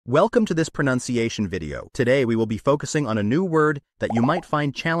Welcome to this pronunciation video. Today we will be focusing on a new word that you might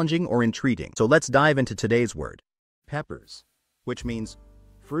find challenging or intriguing. So let's dive into today's word. Peppers, which means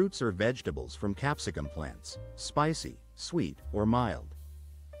fruits or vegetables from capsicum plants, spicy, sweet, or mild.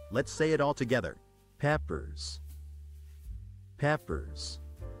 Let's say it all together. Peppers. Peppers.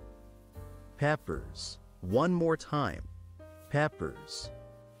 Peppers. One more time. Peppers.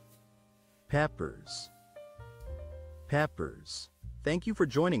 Peppers. Peppers. Thank you for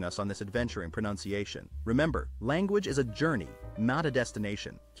joining us on this adventure in pronunciation. Remember, language is a journey, not a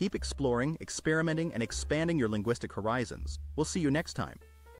destination. Keep exploring, experimenting, and expanding your linguistic horizons. We'll see you next time.